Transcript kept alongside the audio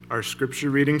Our scripture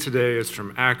reading today is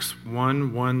from Acts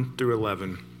 1 through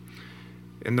 11.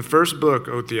 In the first book,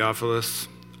 O Theophilus,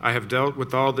 I have dealt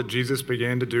with all that Jesus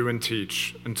began to do and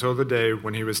teach until the day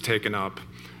when he was taken up,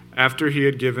 after he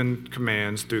had given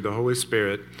commands through the Holy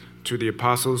Spirit to the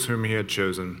apostles whom he had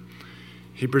chosen.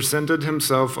 He presented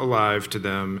himself alive to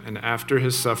them, and after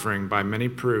his suffering by many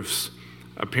proofs,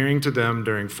 appearing to them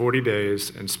during 40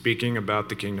 days and speaking about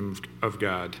the kingdom of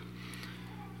God.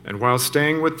 And while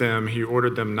staying with them, he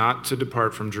ordered them not to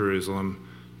depart from Jerusalem,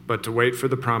 but to wait for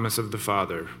the promise of the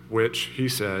Father, which, he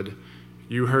said,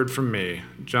 "You heard from me.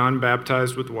 John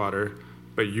baptized with water,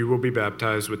 but you will be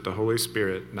baptized with the Holy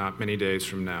Spirit not many days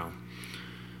from now."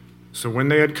 So when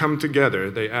they had come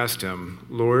together, they asked him,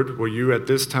 "Lord, will you at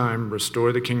this time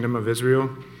restore the kingdom of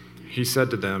Israel?" He said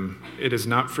to them, "It is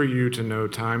not for you to know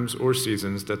times or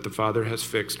seasons that the Father has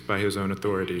fixed by his own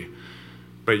authority.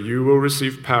 But you will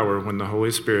receive power when the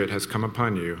Holy Spirit has come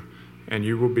upon you, and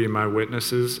you will be my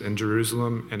witnesses in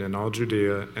Jerusalem and in all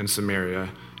Judea and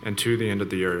Samaria and to the end of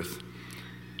the earth."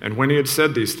 And when he had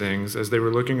said these things, as they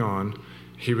were looking on,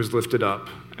 he was lifted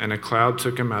up, and a cloud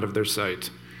took him out of their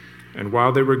sight. And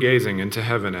while they were gazing into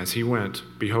heaven as he went,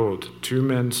 behold, 2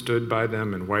 men stood by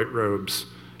them in white robes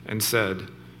and said,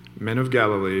 "Men of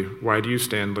Galilee, why do you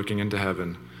stand looking into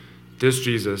heaven? This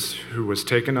Jesus, who was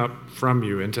taken up from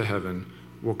you into heaven,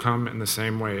 will come in the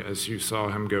same way as you saw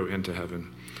him go into heaven."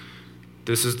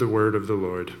 This is the word of the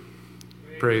Lord.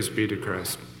 Praise be to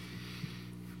Christ.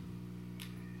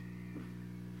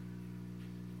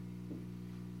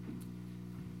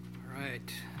 All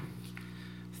right.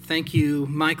 Thank you,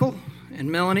 Michael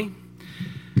and Melanie.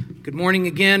 Good morning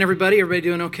again, everybody. Everybody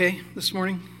doing okay this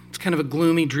morning? It's kind of a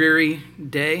gloomy, dreary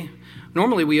day.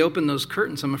 Normally we open those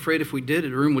curtains. I'm afraid if we did,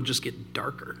 the room would just get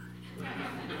darker.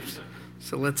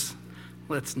 So let's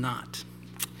not.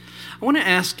 I want to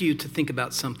ask you to think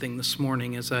about something this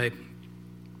morning as I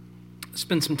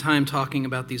spend some time talking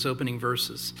about these opening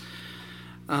verses.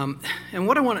 And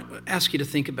what I want to ask you to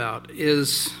think about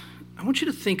is, I want you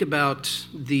to think about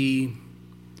the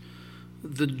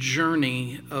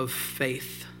journey of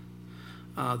faith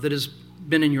that has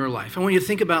been in your life. I want you to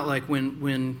think about like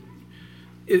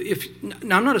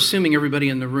now I'm not assuming everybody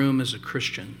in the room is a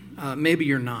Christian. Maybe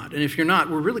you're not. And if you're not,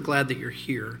 we're really glad that you're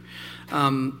here.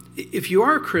 If you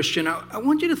are a Christian, I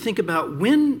want you to think about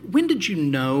when did you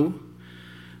know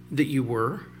that you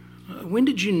were? When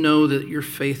did you know that your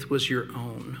faith was your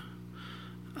own?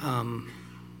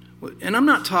 And I'm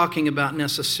not talking about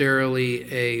necessarily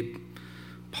a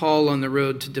Paul on the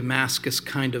road to Damascus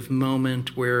kind of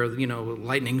moment where,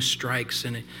 lightning strikes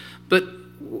in it. But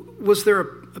was there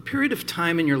a period of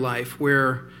time in your life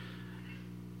where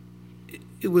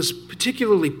it was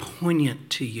particularly poignant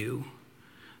to you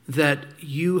that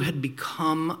you had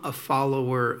become a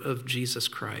follower of Jesus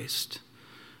Christ?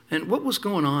 And what was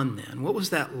going on then? What was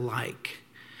that like?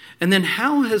 And then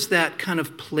how has that kind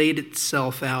of played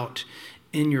itself out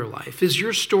in your life? Is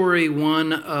your story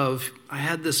one of, I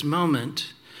had this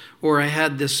moment, or I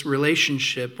had this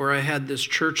relationship, or I had this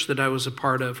church that I was a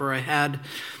part of, or I had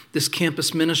this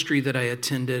campus ministry that I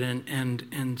attended,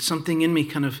 and something in me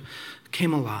kind of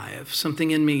came alive.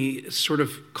 Something in me sort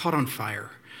of caught on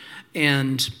fire.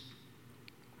 And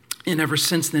ever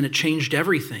since then, it changed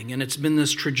everything. And it's been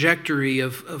this trajectory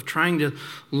of trying to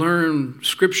learn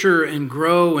Scripture and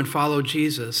grow and follow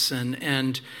Jesus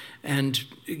and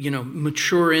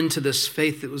mature into this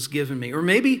faith that was given me. Or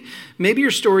maybe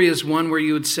your story is one where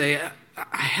you would say,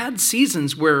 I had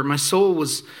seasons where my soul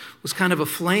was kind of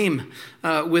aflame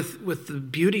with the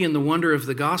beauty and the wonder of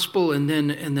the gospel, and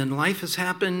then life has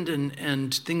happened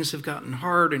and things have gotten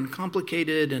hard and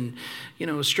complicated, and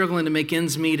struggling to make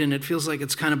ends meet, and it feels like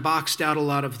it's kind of boxed out a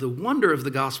lot of the wonder of the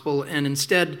gospel, and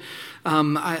instead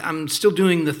I'm still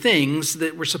doing the things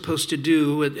that we're supposed to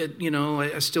do.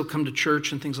 I still come to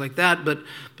church and things like that, but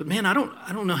man, I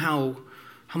don't know how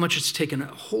much it's taken a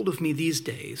hold of me these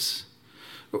days.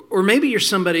 Or maybe you're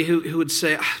somebody who would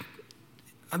say,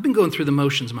 I've been going through the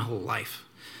motions my whole life.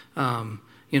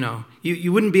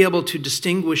 You wouldn't be able to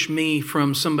distinguish me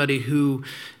from somebody who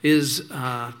is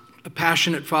a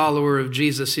passionate follower of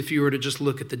Jesus if you were to just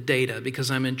look at the data,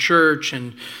 because I'm in church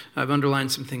and I've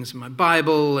underlined some things in my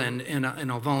Bible and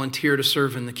I'll volunteer to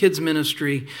serve in the kids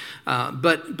ministry.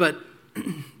 But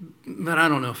I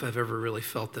don't know if I've ever really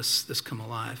felt this come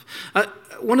alive.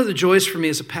 One of the joys for me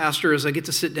as a pastor is I get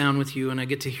to sit down with you and I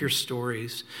get to hear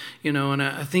stories, and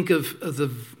I think of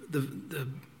the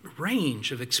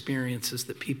range of experiences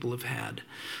that people have had,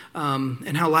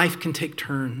 and how life can take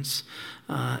turns,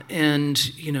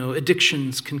 and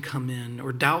addictions can come in,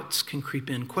 or doubts can creep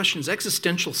in, questions,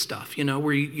 existential stuff,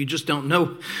 where you just don't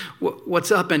know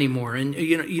what's up anymore, and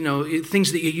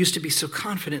things that you used to be so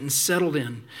confident and settled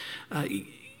in,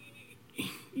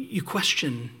 you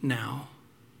question now.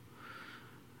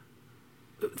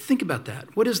 Think about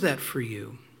that. What is that for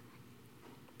you?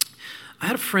 I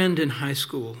had a friend in high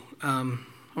school I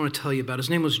want to tell you about. His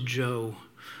name was Joe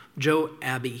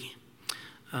Abbey,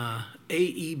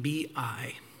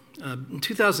 A-E-B-I. In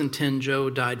 2010, Joe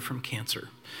died from cancer.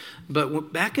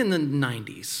 But back in the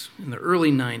 90s, in the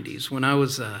early 90s, when I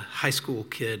was a high school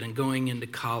kid and going into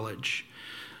college,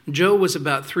 Joe was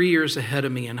about 3 years ahead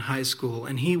of me in high school,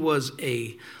 and he was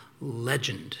a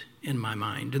legend in my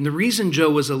mind. And the reason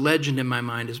Joe was a legend in my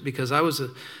mind is because I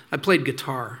played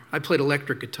guitar. I played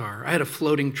electric guitar. I had a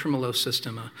floating tremolo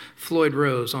system, a Floyd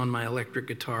Rose on my electric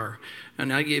guitar.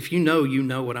 And if you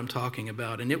know what I'm talking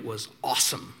about. And it was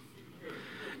awesome.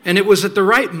 And it was at the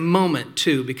right moment,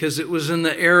 too, because it was in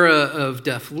the era of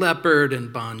Def Leppard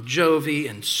and Bon Jovi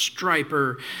and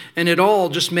Stryper, and it all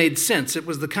just made sense. It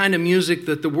was the kind of music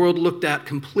that the world looked at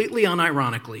completely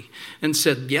unironically and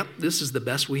said, yep, this is the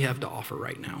best we have to offer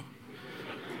right now.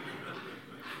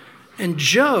 And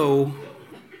Joe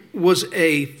was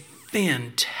a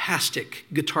fantastic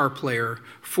guitar player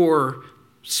for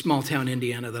small-town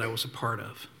Indiana that I was a part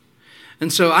of.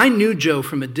 And so I knew Joe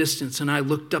from a distance, and I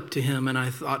looked up to him, and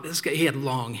I thought, this guy, he had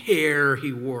long hair,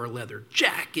 he wore a leather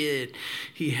jacket,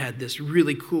 he had this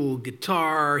really cool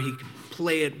guitar, he could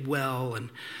play it well,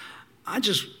 and I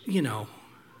just,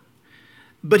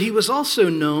 But he was also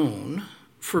known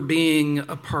for being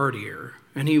a partier,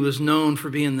 and he was known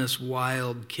for being this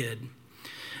wild kid.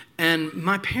 And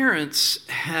my parents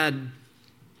had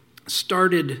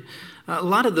started... a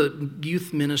lot of the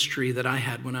youth ministry that I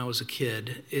had when I was a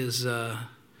kid is,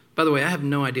 by the way, I have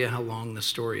no idea how long this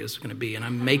story is going to be,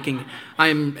 and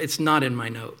it's not in my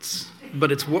notes,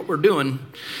 but it's what we're doing.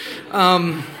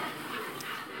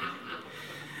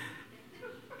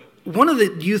 One of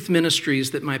the youth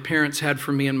ministries that my parents had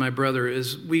for me and my brother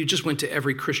is we just went to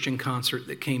every Christian concert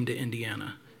that came to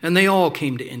Indiana. And they all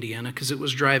came to Indiana because it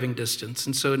was driving distance.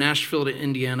 And so Nashville to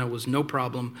Indiana was no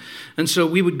problem. And so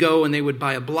we would go and they would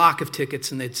buy a block of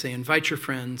tickets and they'd say, invite your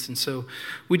friends. And so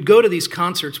we'd go to these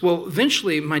concerts. Well,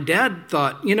 eventually my dad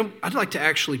thought, I'd like to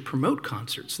actually promote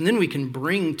concerts. And then we can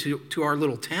bring to our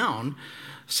little town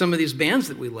some of these bands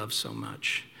that we love so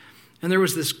much. And there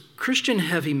was this Christian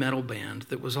heavy metal band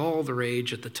that was all the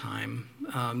rage at the time.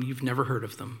 You've never heard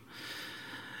of them.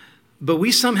 But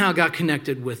we somehow got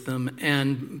connected with them,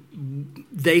 and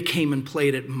they came and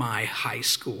played at my high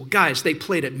school. Guys, they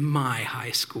played at my high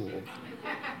school.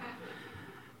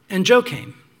 And Joe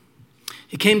came.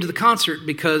 He came to the concert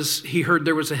because he heard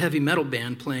there was a heavy metal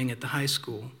band playing at the high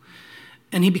school.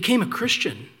 And he became a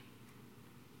Christian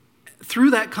through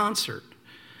that concert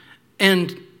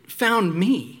and found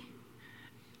me.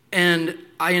 And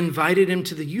I invited him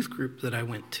to the youth group that I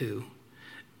went to.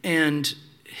 And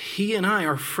he and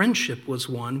our friendship was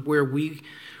one where we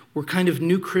were kind of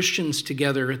new Christians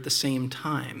together at the same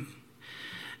time.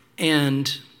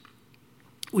 And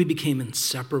we became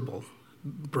inseparable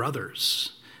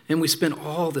brothers. And we spent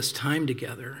all this time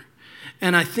together.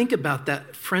 And I think about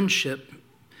that friendship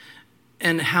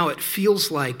and how it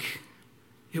feels like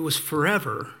it was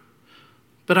forever.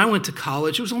 But I went to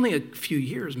college. It was only a few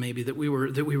years maybe that we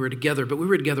were together, but we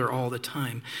were together all the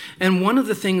time. And one of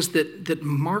the things that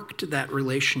marked that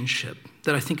relationship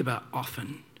that I think about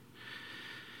often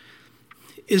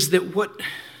is that what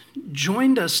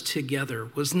joined us together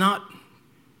was not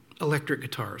electric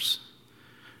guitars,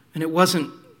 and it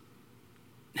wasn't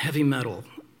heavy metal.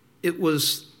 It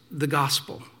was the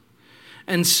gospel.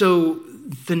 And so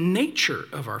the nature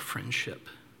of our friendship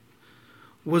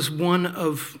was one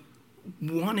of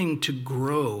wanting to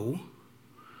grow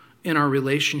in our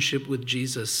relationship with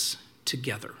Jesus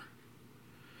together,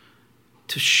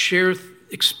 to share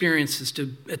experiences,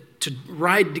 to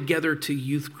ride together to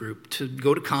youth group, to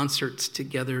go to concerts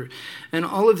together, and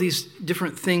all of these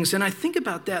different things. And I think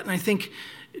about that, and I think,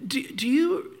 do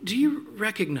you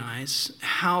recognize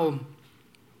how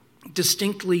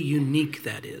distinctly unique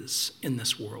that is in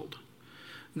this world?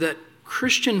 That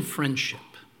Christian friendship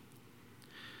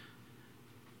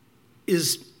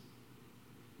is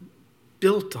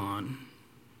built on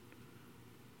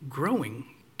growing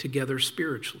together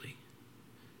spiritually.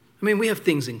 I mean, we have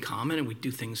things in common, and we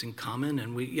do things in common,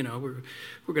 and we're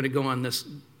going to go on this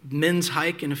men's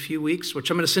hike in a few weeks, which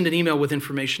I'm going to send an email with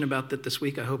information about that this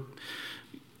week. I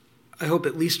hope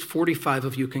at least 45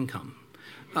 of you can come.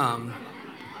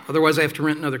 Otherwise, I have to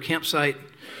rent another campsite,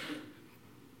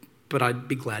 but I'd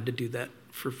be glad to do that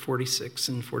for 46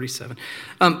 and 47.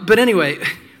 But anyway,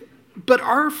 but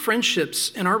our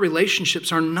friendships and our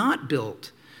relationships are not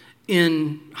built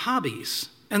in hobbies,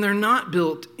 and they're not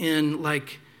built in a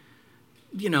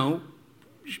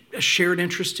shared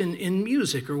interest in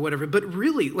music or whatever, but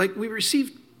really, we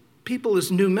received people as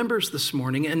new members this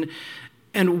morning,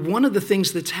 and one of the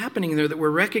things that's happening there that we're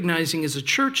recognizing as a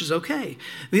church is, okay,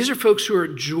 these are folks who are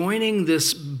joining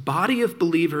this body of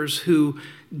believers who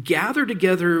gather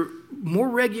together more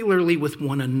regularly with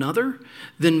one another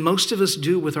than most of us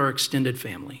do with our extended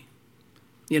family.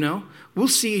 We'll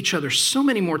see each other so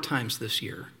many more times this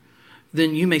year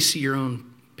than you may see your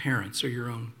own parents or your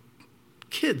own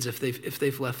kids if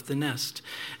they've left the nest.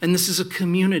 And this is a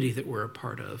community that we're a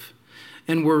part of.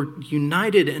 And we're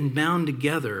united and bound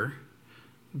together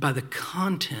by the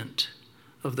content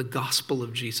of the gospel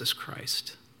of Jesus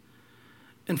Christ.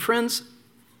 And friends,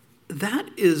 that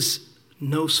is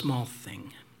no small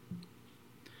thing.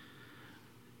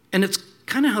 And it's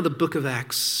kind of how the book of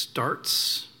Acts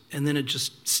starts, and then it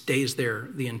just stays there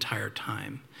the entire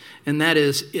time. And that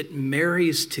is, it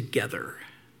marries together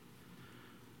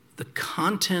the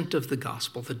content of the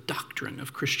gospel, the doctrine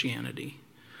of Christianity,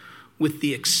 with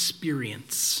the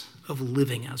experience of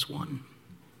living as one.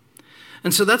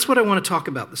 And so that's what I want to talk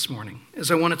about this morning, is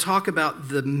I want to talk about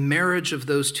the marriage of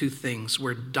those two things,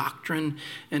 where doctrine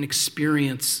and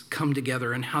experience come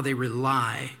together and how they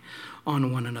rely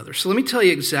on one another. So let me tell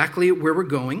you exactly where we're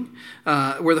going,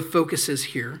 where the focus is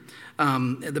here,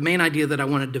 the main idea that I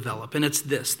want to develop, and it's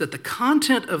this, that the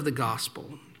content of the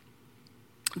gospel,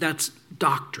 that's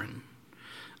doctrine,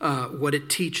 what it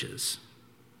teaches,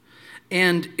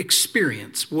 and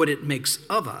experience, what it makes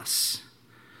of us,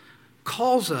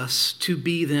 calls us to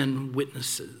be then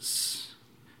witnesses,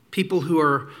 people who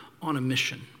are on a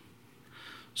mission.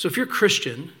 So if you're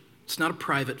Christian, it's not a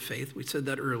private faith. We said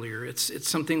that earlier. It's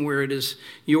something where it is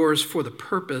yours for the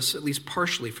purpose, at least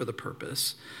partially for the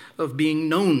purpose, of being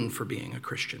known for being a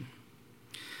Christian.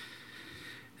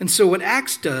 And so what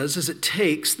Acts does is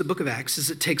the book of Acts is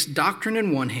it takes doctrine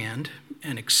in one hand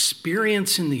and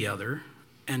experience in the other,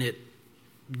 and it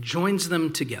joins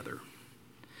them together.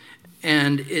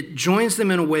 And it joins them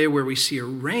in a way where we see a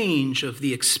range of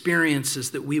the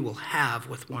experiences that we will have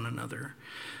with one another.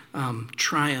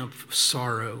 Triumph,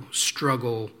 sorrow,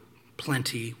 struggle,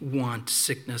 plenty, want,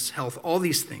 sickness, health, all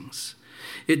these things.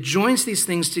 It joins these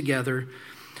things together,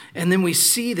 and then we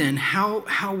see then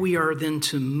how we are then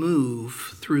to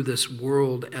move through this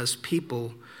world as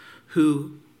people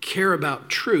who care about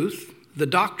truth, the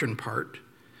doctrine part,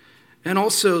 and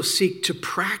also seek to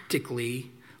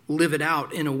practically live it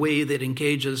out in a way that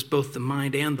engages both the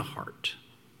mind and the heart.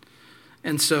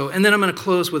 And then I'm going to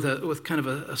close with kind of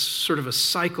a sort of a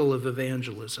cycle of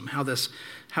evangelism,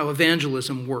 how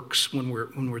evangelism works when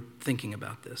we're thinking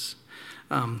about this.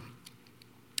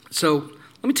 So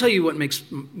let me tell you what makes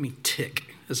me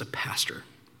tick as a pastor.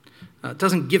 It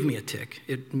doesn't give me a tick;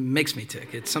 it makes me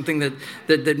tick. It's something that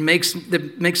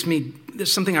makes me.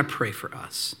 There's something I pray for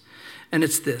us, and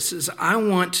it's this: is I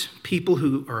want people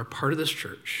who are a part of this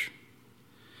church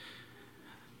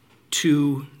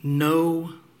to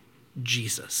know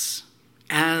Jesus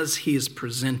as he is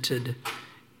presented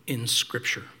in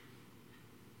Scripture.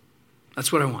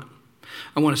 That's what I want.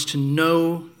 I want us to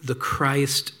know the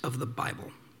Christ of the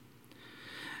Bible.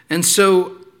 And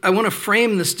so I want to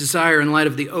frame this desire in light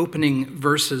of the opening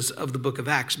verses of the book of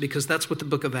Acts, because that's what the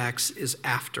book of Acts is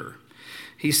after.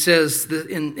 He says that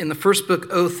in the first book,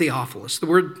 O Theophilus. The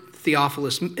word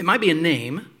Theophilus, it might be a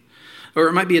name, or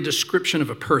it might be a description of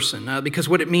a person, because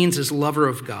what it means is lover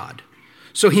of God.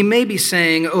 So he may be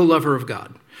saying, O lover of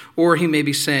God, or he may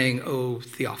be saying, O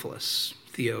Theophilus,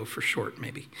 Theo for short,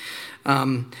 maybe.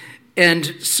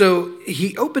 And so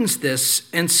he opens this,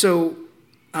 and so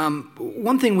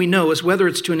one thing we know is, whether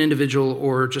it's to an individual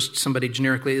or just somebody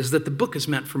generically, is that the book is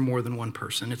meant for more than one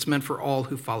person. It's meant for all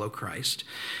who follow Christ.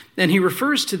 And he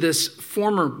refers to this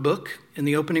former book in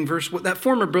the opening verse. That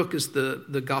former book is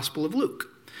the Gospel of Luke.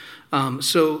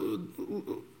 So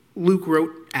Luke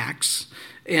wrote Acts,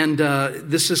 and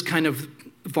this is kind of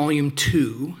volume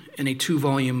 2 in a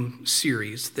 2-volume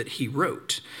series that he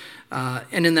wrote.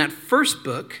 And in that first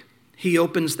book, he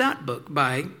opens that book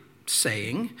by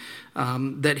saying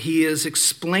that he is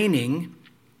explaining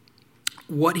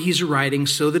what he's writing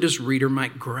so that his reader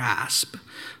might grasp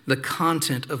the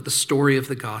content of the story of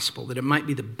the gospel, that it might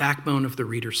be the backbone of the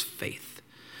reader's faith.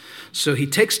 So he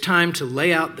takes time to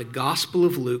lay out the Gospel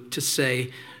of Luke to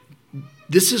say,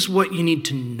 this is what you need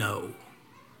to know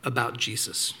about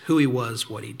Jesus, who he was,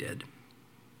 what he did.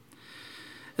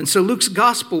 And so Luke's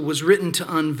gospel was written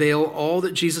to unveil all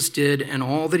that Jesus did and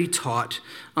all that he taught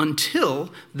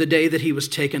until the day that he was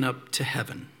taken up to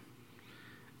heaven.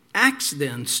 Acts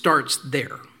then starts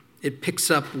there. It picks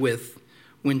up with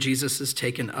when Jesus is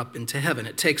taken up into heaven.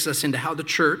 It takes us into how the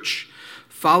church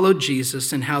followed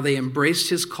Jesus and how they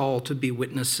embraced his call to be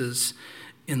witnesses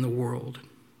in the world.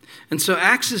 And so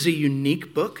Acts is a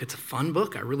unique book. It's a fun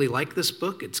book. I really like this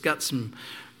book. It's got some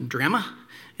drama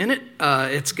in it.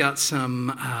 It's got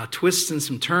some twists and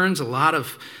some turns, a lot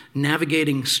of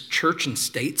navigating church and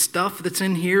state stuff that's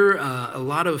in here, a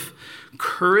lot of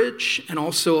courage, and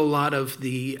also a lot of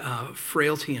the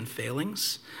frailty and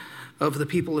failings of the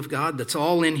people of God. That's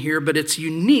all in here, but it's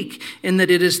unique in that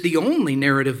it is the only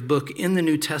narrative book in the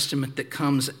New Testament that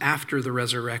comes after the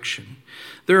resurrection.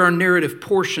 There are narrative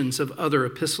portions of other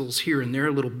epistles here and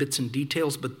there, little bits and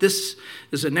details, but this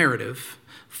is a narrative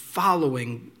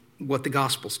following what the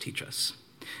Gospels teach us.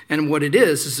 And what it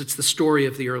is it's the story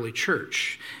of the early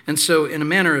church. And so in a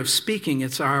manner of speaking,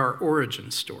 it's our origin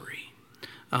story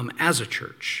as a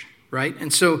church. Right?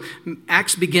 And so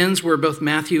Acts begins where both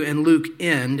Matthew and Luke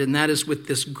end, and that is with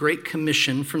this great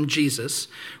commission from Jesus,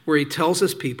 where he tells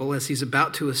his people as he's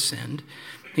about to ascend,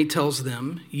 he tells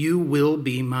them, "You will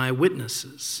be my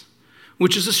witnesses,"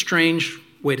 which is a strange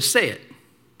way to say it.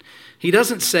 He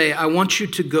doesn't say, "I want you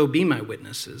to go be my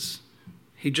witnesses."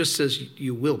 He just says,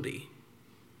 "You will be."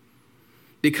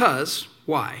 Because,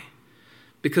 why?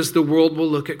 Because the world will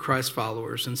look at Christ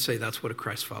followers and say that's what a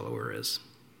Christ follower is.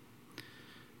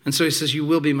 And so he says, "You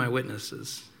will be my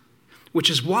witnesses,"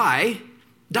 which is why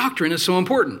doctrine is so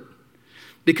important.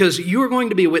 Because you are going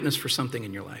to be a witness for something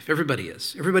in your life. Everybody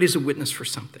is. Everybody's a witness for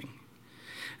something.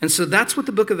 And so that's what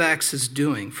the book of Acts is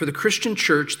doing. For the Christian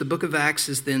church, the book of Acts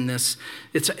is then this,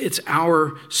 it's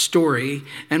our story.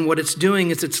 And what it's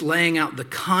doing is it's laying out the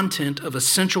content of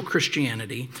essential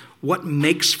Christianity, what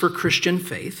makes for Christian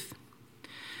faith,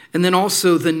 and then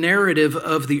also the narrative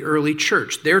of the early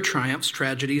church, their triumphs,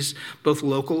 tragedies, both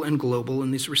local and global,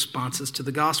 and these responses to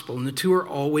the gospel. And the two are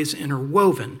always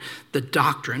interwoven. The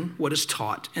doctrine, what is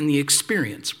taught, and the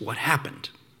experience, what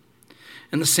happened.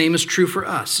 And the same is true for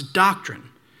us, doctrine.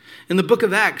 In the book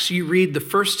of Acts, you read the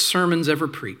first sermons ever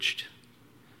preached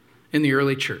in the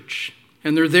early church.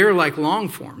 And they're there like long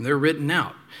form. They're written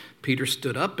out. Peter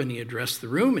stood up and he addressed the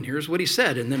room, and here's what he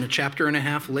said. And then a chapter and a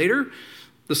half later,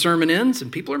 the sermon ends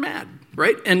and people are mad,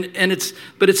 right?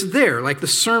 But it's there, like the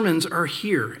sermons are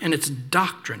here, and it's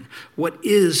doctrine. What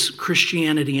is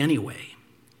Christianity anyway?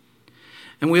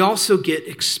 And we also get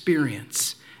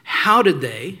experience. How did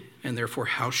they, and therefore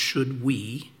how should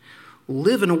we,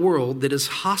 live in a world that is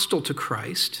hostile to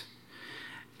Christ?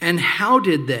 And how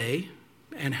did they,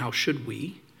 and how should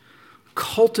we,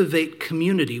 cultivate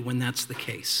community when that's the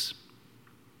case?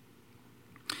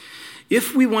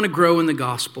 If we want to grow in the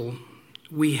gospel,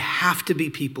 we have to be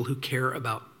people who care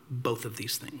about both of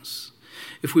these things.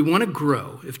 If we want to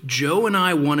grow, if Joe and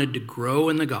I wanted to grow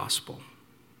in the gospel,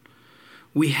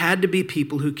 we had to be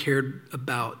people who cared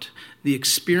about the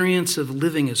experience of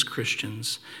living as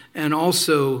Christians and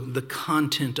also the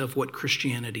content of what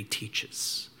Christianity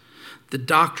teaches, the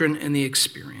doctrine and the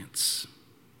experience.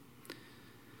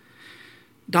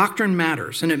 Doctrine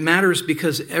matters, and it matters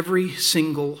because every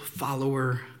single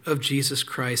follower of Jesus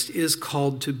Christ is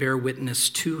called to bear witness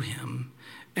to him,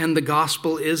 and the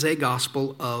gospel is a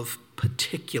gospel of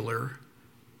particular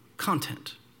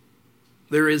content.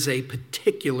 There is a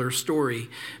particular story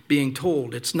being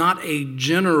told. It's not a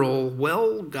general,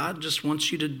 well, God just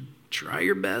wants you to try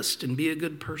your best and be a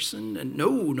good person. And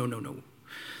no.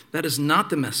 That is not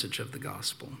the message of the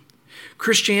gospel.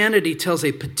 Christianity tells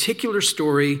a particular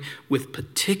story with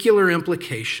particular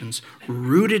implications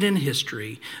rooted in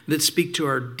history that speak to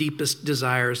our deepest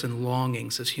desires and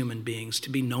longings as human beings to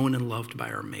be known and loved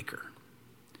by our Maker.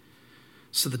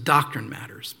 So the doctrine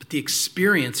matters, but the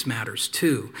experience matters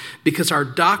too, because our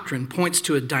doctrine points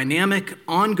to a dynamic,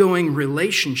 ongoing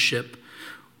relationship,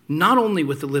 not only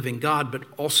with the living God, but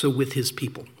also with his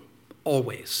people,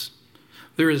 always.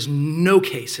 There is no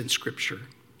case in Scripture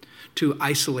to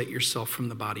isolate yourself from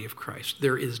the body of Christ.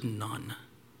 There is none.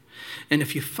 And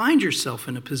if you find yourself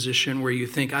in a position where you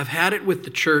think, I've had it with the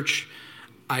church,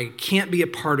 I can't be a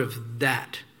part of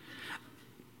that,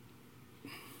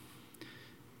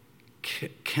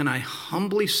 can I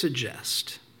humbly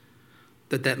suggest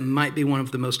that that might be one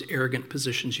of the most arrogant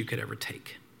positions you could ever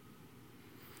take?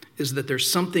 Is that there's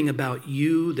something about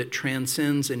you that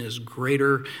transcends and is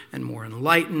greater and more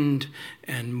enlightened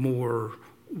and more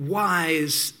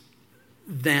wise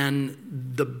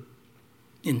than the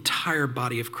entire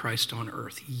body of Christ on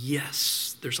earth.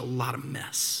 Yes, there's a lot of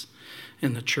mess.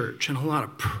 in the church, and a lot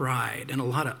of pride, and a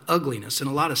lot of ugliness, and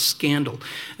a lot of scandal,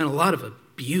 and a lot of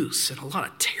abuse, and a lot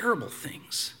of terrible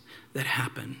things that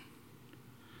happen.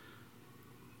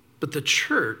 But the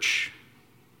church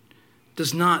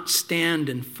does not stand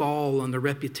and fall on the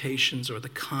reputations or the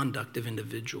conduct of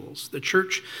individuals. The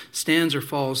church stands or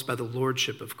falls by the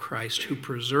lordship of Christ, who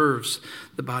preserves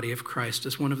the body of Christ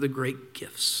as one of the great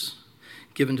gifts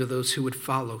given to those who would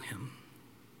follow him.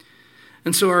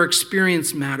 And so our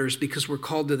experience matters because we're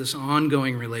called to this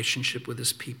ongoing relationship with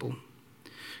his people.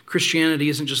 Christianity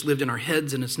isn't just lived in our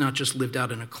heads, and it's not just lived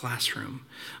out in a classroom,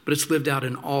 but it's lived out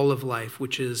in all of life,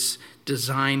 which is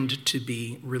designed to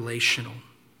be relational.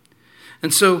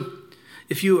 And so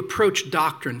if you approach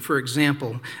doctrine, for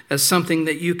example, as something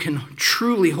that you can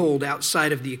truly hold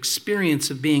outside of the experience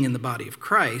of being in the body of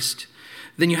Christ,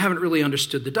 then you haven't really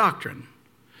understood the doctrine,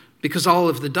 because all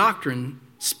of the doctrine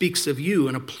speaks of you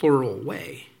in a plural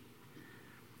way.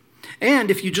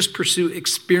 And if you just pursue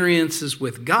experiences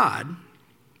with God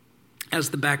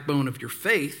as the backbone of your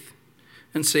faith,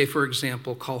 and say, for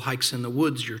example, call Hikes in the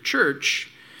Woods your church,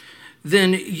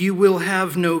 then you will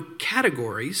have no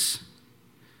categories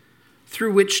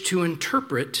through which to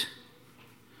interpret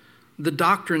the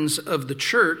doctrines of the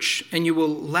church, and you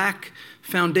will lack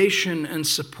foundation and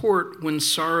support when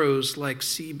sorrows like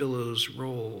sea billows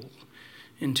roll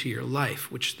into your life,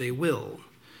 which they will,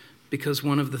 because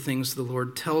one of the things the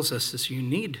Lord tells us is you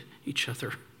need each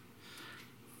other.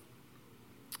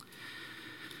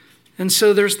 And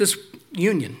so there's this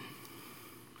union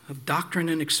of doctrine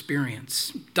and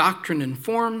experience. Doctrine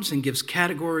informs and gives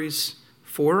categories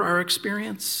for our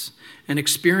experience, and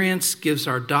experience gives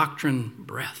our doctrine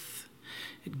breath.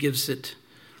 It gives it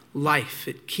life.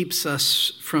 It keeps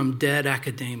us from dead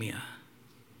academia.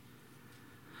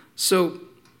 So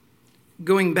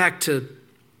going back to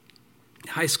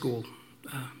high school,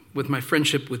 with my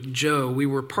friendship with Joe, we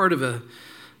were part of a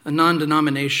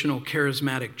non-denominational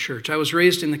charismatic church. I was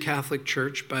raised in the Catholic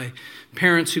Church by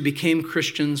parents who became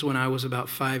Christians when I was about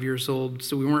 5 years old,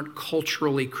 so we weren't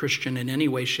culturally Christian in any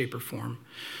way, shape, or form.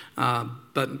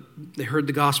 But they heard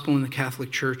the gospel in the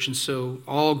Catholic Church, and so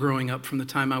all growing up from the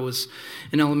time I was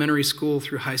in elementary school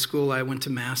through high school, I went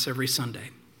to Mass every Sunday.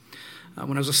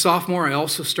 When I was a sophomore, I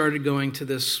also started going to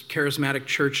this charismatic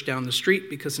church down the street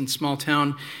because in small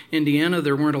town Indiana,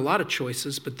 there weren't a lot of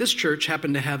choices, but this church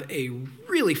happened to have a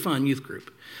really fun youth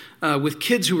group with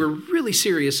kids who were really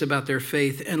serious about their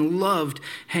faith and loved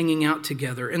hanging out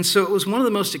together. And so it was one of the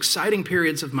most exciting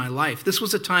periods of my life. This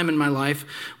was a time in my life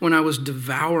when I was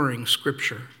devouring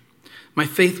Scripture. My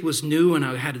faith was new, and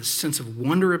I had a sense of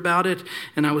wonder about it,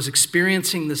 and I was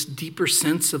experiencing this deeper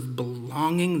sense of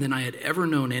belonging than I had ever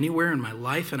known anywhere in my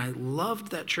life, and I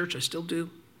loved that church. I still do.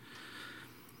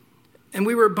 And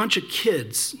we were a bunch of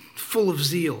kids full of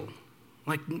zeal.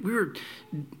 Like, we were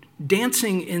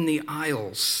dancing in the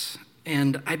aisles,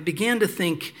 and I began to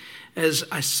think, as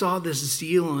I saw this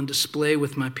zeal on display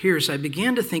with my peers, I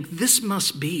began to think this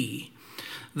must be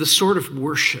the sort of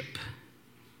worship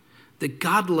that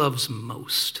God loves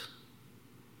most.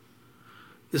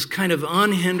 This kind of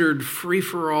unhindered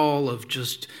free-for-all of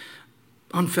just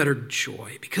unfettered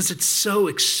joy, because it's so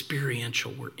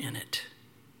experiential, we're in it.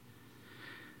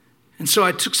 And so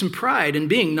I took some pride in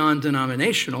being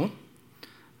non-denominational,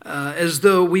 as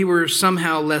though we were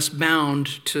somehow less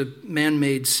bound to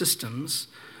man-made systems.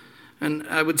 And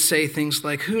I would say things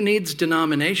like, who needs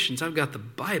denominations? I've got the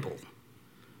Bible.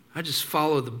 I just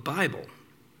follow the Bible.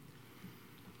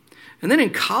 And then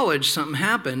in college, something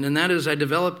happened, and that is I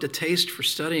developed a taste for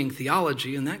studying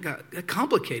theology, and that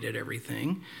complicated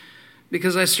everything,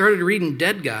 because I started reading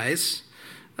dead guys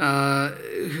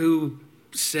who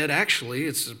said, actually,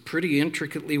 it's a pretty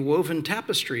intricately woven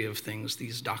tapestry of things,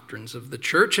 these doctrines of the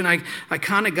church. And I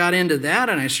kind of got into that,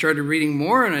 and I started reading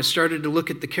more, and I started to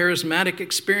look at the charismatic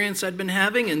experience I'd been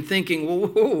having and thinking,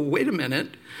 whoa, wait a minute.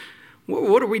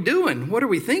 What are we doing? What are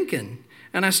we thinking?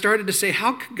 And I started to say,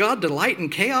 how could God delight in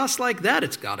chaos like that?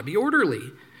 It's got to be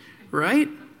orderly, right?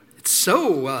 It's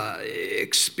so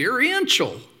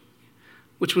experiential,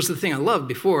 which was the thing I loved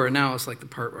before, and now it's like the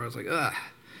part where I was like, ugh.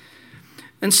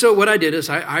 And so what I did is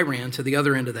I ran to the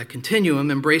other end of that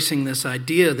continuum, embracing this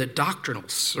idea that doctrinal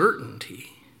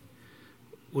certainty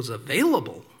was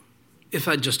available if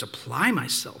I'd just apply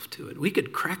myself to it. We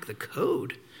could crack the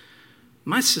code.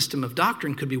 My system of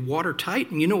doctrine could be watertight,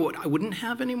 and you know what I wouldn't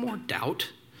have anymore? Doubt,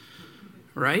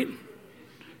 right?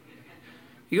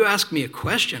 You ask me a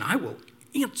question, I will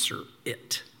answer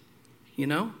it, you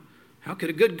know? How could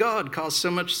a good God cause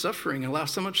so much suffering, allow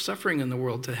so much suffering in the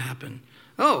world to happen?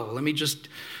 Oh, let me just,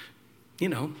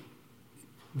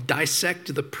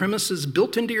 dissect the premises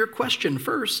built into your question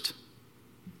first.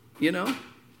 you know?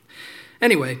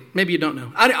 Anyway, maybe you don't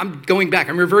know. I'm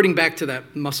reverting back to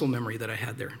that muscle memory that I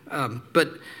had there.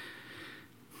 But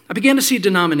I began to see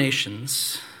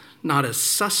denominations not as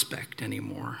suspect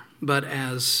anymore, but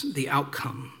as the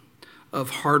outcome of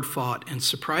hard-fought and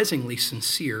surprisingly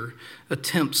sincere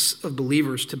attempts of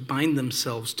believers to bind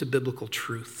themselves to biblical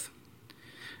truth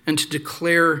and to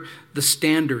declare the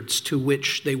standards to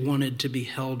which they wanted to be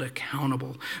held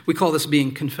accountable. We call this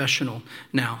being confessional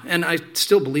now, and I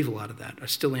still believe a lot of that. I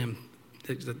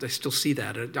still see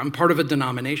that. I'm part of a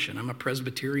denomination. I'm a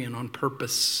Presbyterian on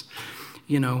purpose,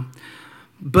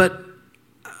 But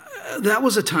that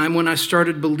was a time when I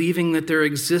started believing that there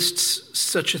exists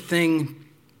such a thing,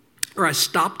 or I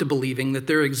stopped believing that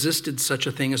there existed such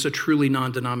a thing as a truly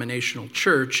non-denominational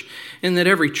church, and that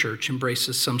every church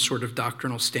embraces some sort of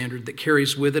doctrinal standard that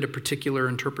carries with it a particular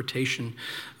interpretation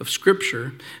of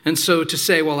Scripture. And so to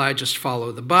say, well, I just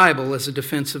follow the Bible as a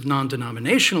defense of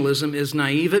non-denominationalism is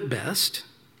naive at best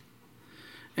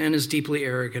and is deeply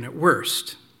arrogant at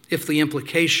worst, if the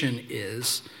implication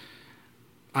is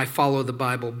I follow the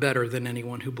Bible better than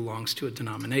anyone who belongs to a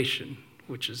denomination,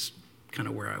 which is kind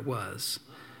of where I was.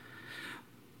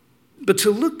 But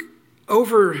to look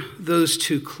over those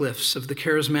two cliffs of the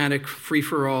charismatic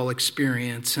free-for-all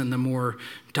experience and the more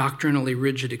doctrinally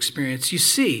rigid experience, you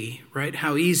see, right,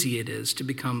 how easy it is to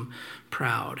become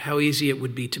proud, how easy it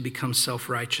would be to become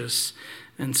self-righteous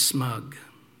and smug.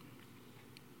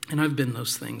 And I've been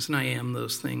those things, and I am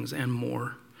those things, and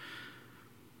more.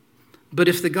 But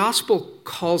if the gospel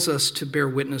calls us to bear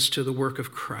witness to the work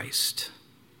of Christ,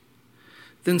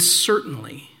 then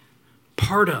certainly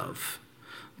part of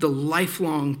the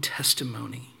lifelong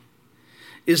testimony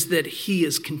is that he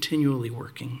is continually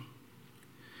working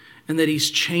and that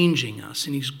he's changing us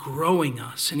and he's growing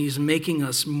us and he's making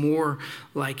us more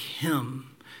like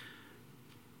him.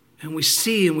 And we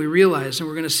see and we realize, and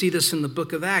we're going to see this in the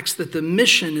book of Acts, that the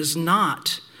mission is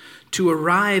not to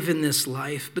arrive in this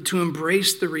life, but to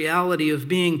embrace the reality of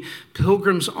being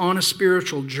pilgrims on a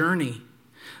spiritual journey.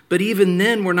 But even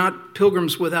then, we're not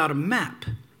pilgrims without a map,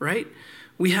 right?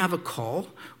 We have a call,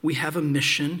 we have a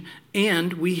mission,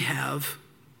 and we have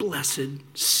blessed,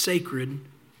 sacred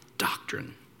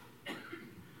doctrine.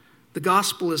 The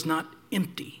gospel is not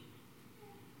empty.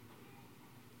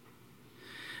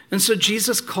 And so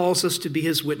Jesus calls us to be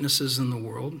his witnesses in the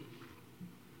world.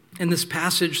 In this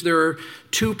passage, there are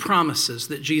two promises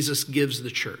that Jesus gives the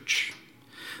church.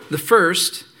 The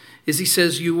first is he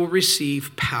says, you will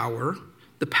receive power,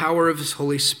 the power of his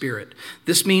Holy Spirit.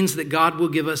 This means that God will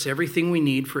give us everything we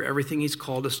need for everything he's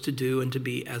called us to do and to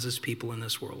be as his people in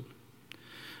this world.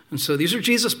 And so these are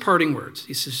Jesus' parting words.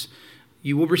 He says,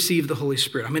 you will receive the Holy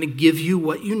Spirit. I'm going to give you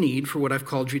what you need for what I've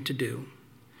called you to do.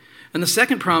 And the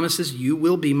second promise is you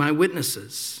will be my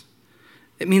witnesses.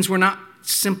 It means we're not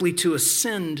simply to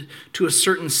ascend to a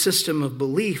certain system of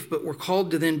belief, but we're called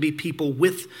to then be people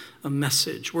with a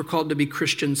message. We're called to be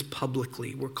Christians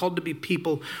publicly. We're called to be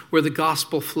people where the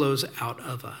gospel flows out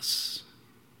of us.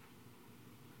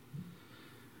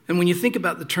 And when you think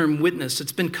about the term witness,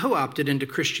 it's been co-opted into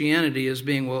Christianity as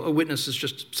being, well, a witness is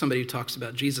just somebody who talks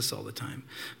about Jesus all the time.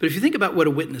 But if you think about what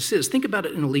a witness is, think about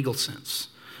it in a legal sense.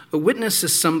 A witness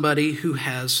is somebody who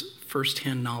has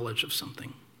firsthand knowledge of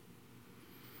something.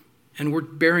 And we're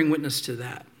bearing witness to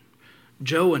that.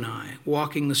 Joe and I,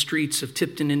 walking the streets of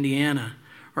Tipton, Indiana,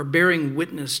 are bearing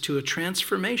witness to a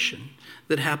transformation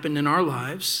that happened in our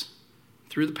lives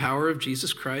through the power of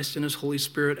Jesus Christ and his Holy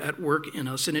Spirit at work in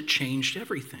us, and it changed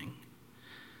everything.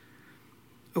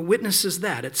 A witness is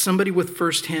that. It's somebody with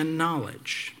firsthand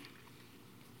knowledge.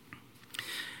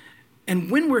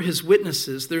 And when we're his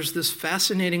witnesses, there's this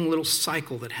fascinating little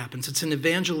cycle that happens. It's an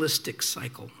evangelistic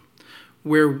cycle,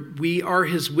 where we are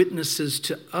his witnesses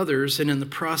to others, and in the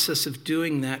process of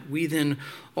doing that, we then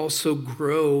also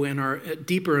grow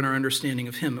deeper in our understanding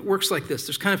of him. It works like this.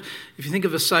 There's kind of, if you think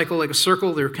of a cycle like a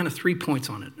circle, there are kind of 3 points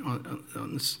on it,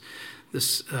 on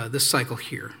this cycle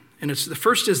here. And it's the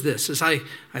first is this, is I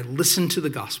listen to the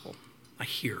gospel. I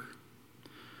hear.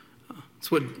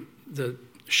 It's what the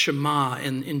Shema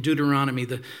in Deuteronomy,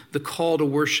 the call to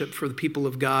worship for the people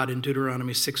of God in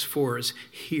Deuteronomy 6:4 is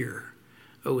hear.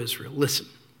 O Israel, listen.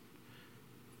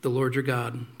 The Lord your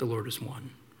God, the Lord is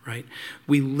one, right?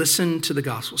 We listen to the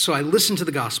gospel. So I listen to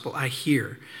the gospel, I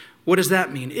hear. What does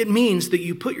that mean? It means that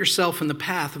you put yourself in the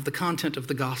path of the content of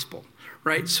the gospel,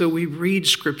 right? So we read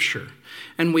scripture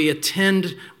and we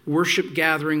attend worship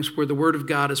gatherings where the word of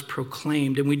God is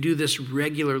proclaimed, and we do this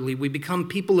regularly. We become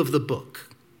people of the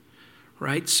book,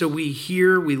 right? So we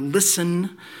hear, we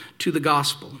listen to the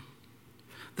gospel.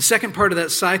 The second part of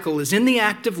that cycle is in the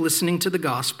act of listening to the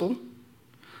gospel,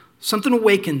 something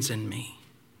awakens in me.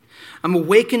 I'm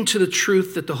awakened to the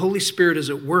truth that the Holy Spirit is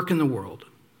at work in the world,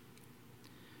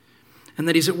 and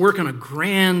that he's at work on a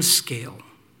grand scale.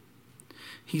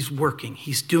 He's working,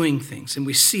 he's doing things, and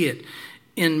we see it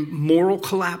in moral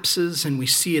collapses, and we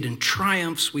see it in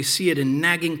triumphs, we see it in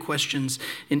nagging questions,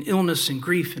 in illness and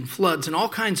grief and floods and all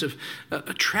kinds of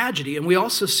tragedy, and we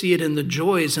also see it in the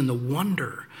joys and the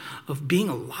wonder of being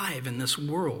alive in this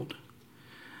world.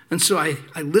 And so I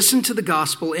listen to the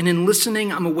gospel, and in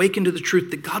listening, I'm awakened to the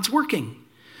truth that God's working.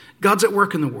 God's at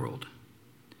work in the world.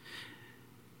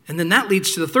 And then that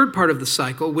leads to the third part of the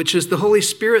cycle, which is the Holy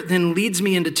Spirit then leads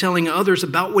me into telling others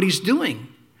about what he's doing.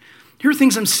 Here are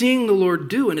things I'm seeing the Lord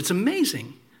do, and it's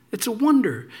amazing. It's a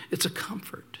wonder. It's a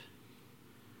comfort.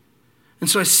 And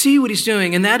so I see what he's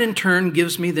doing, and that in turn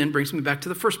brings me back to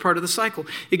the first part of the cycle.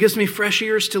 It gives me fresh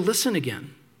ears to listen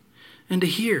again and to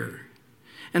hear.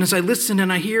 And as I listen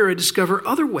and I hear, I discover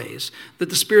other ways that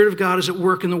the Spirit of God is at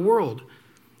work in the world.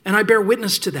 And I bear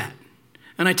witness to that.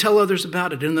 And I tell others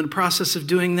about it. And in the process of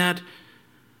doing that,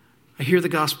 I hear the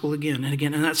gospel again and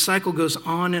again. And that cycle goes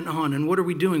on and on. And what are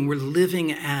we doing? We're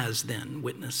living as, then,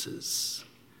 witnesses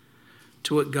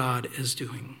to what God is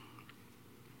doing.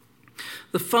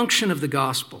 The function of the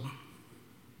gospel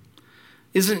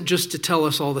isn't just to tell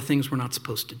us all the things we're not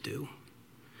supposed to do.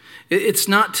 It's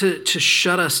not to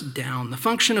shut us down. The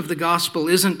function of the gospel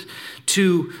isn't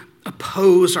to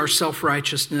oppose our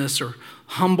self-righteousness or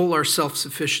humble our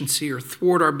self-sufficiency or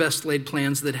thwart our best laid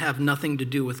plans that have nothing to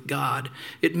do with God.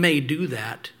 It may do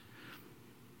that,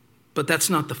 but that's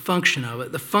not the function of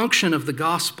it. The function of the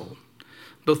gospel,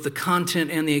 both the content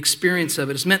and the experience of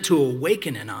it, is meant to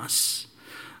awaken in us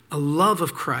a love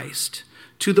of Christ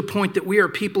to the point that we are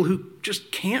people who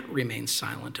just can't remain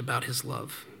silent about his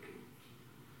love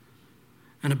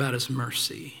and about his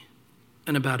mercy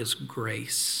and about his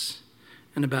grace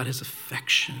and about his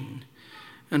affection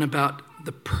and about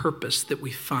the purpose that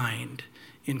we find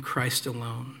in Christ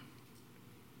alone.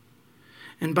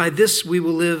 And by this we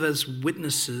will live as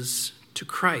witnesses to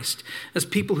Christ, as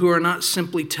people who are not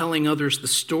simply telling others the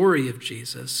story of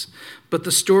Jesus, but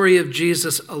the story of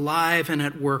Jesus alive and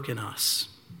at work in us.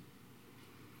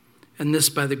 And this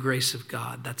by the grace of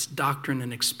God. That's doctrine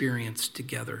and experience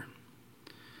together.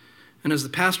 And as the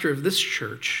pastor of this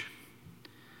church,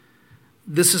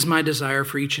 this is my desire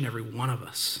for each and every one of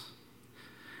us.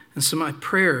 And so my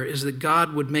prayer is that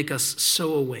God would make us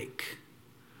so awake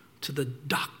to the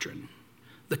doctrine,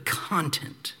 the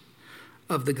content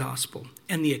of the gospel,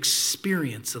 and the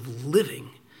experience of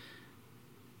living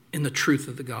in the truth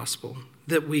of the gospel,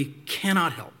 that we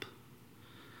cannot help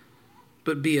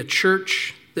but be a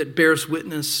church that bears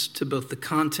witness to both the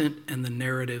content and the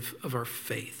narrative of our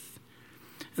faith.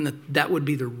 And that would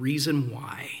be the reason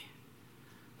why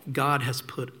God has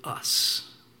put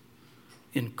us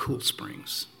in Cool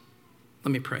Springs.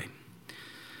 Let me pray.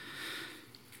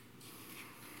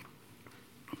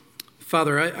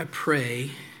 Father, I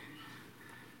pray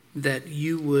that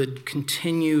you would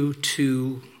continue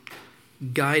to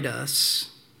guide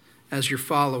us as your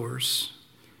followers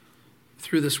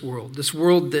through this world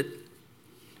that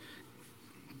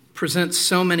presents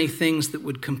so many things that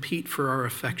would compete for our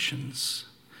affections,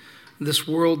 this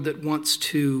world that wants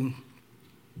to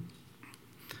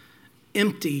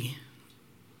empty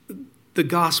the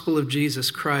gospel of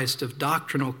Jesus Christ of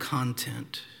doctrinal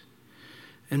content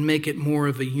and make it more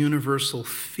of a universal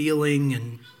feeling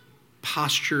and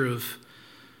posture of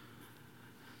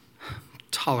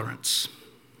tolerance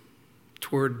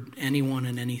toward anyone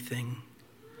and anything.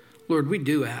 Lord, we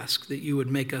do ask that you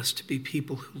would make us to be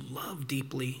people who love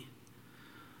deeply,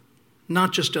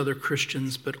 not just other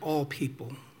Christians, but all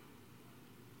people.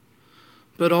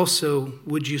 But also,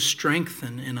 would you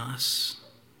strengthen in us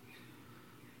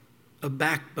a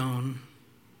backbone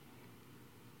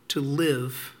to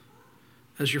live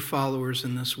as your followers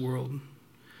in this world.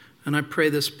 And I pray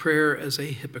this prayer as a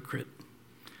hypocrite,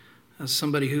 as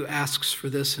somebody who asks for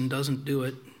this and doesn't do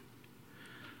it,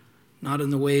 not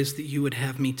in the ways that you would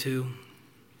have me to.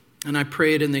 And I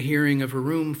pray it in the hearing of a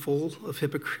room full of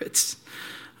hypocrites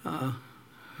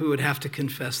who would have to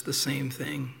confess the same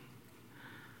thing.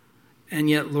 And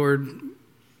yet, Lord,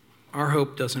 our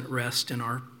hope doesn't rest in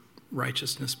our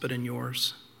righteousness, but in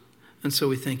yours. And so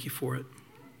we thank you for it.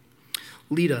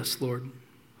 Lead us, Lord,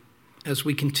 as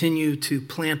we continue to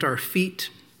plant our feet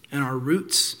and our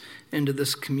roots into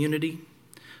this community,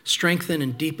 strengthen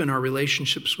and deepen our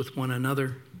relationships with one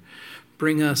another,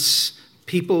 bring us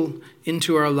people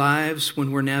into our lives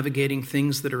when we're navigating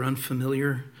things that are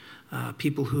unfamiliar,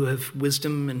 people who have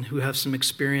wisdom and who have some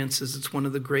experiences. It's one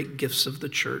of the great gifts of the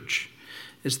church,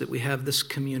 is that we have this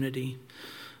community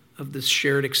of this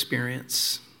shared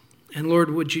experience. And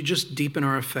Lord, would you just deepen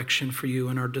our affection for you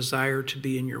and our desire to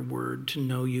be in your word, to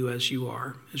know you as you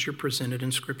are, as you're presented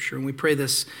in Scripture. And we pray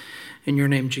this in your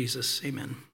name, Jesus. Amen.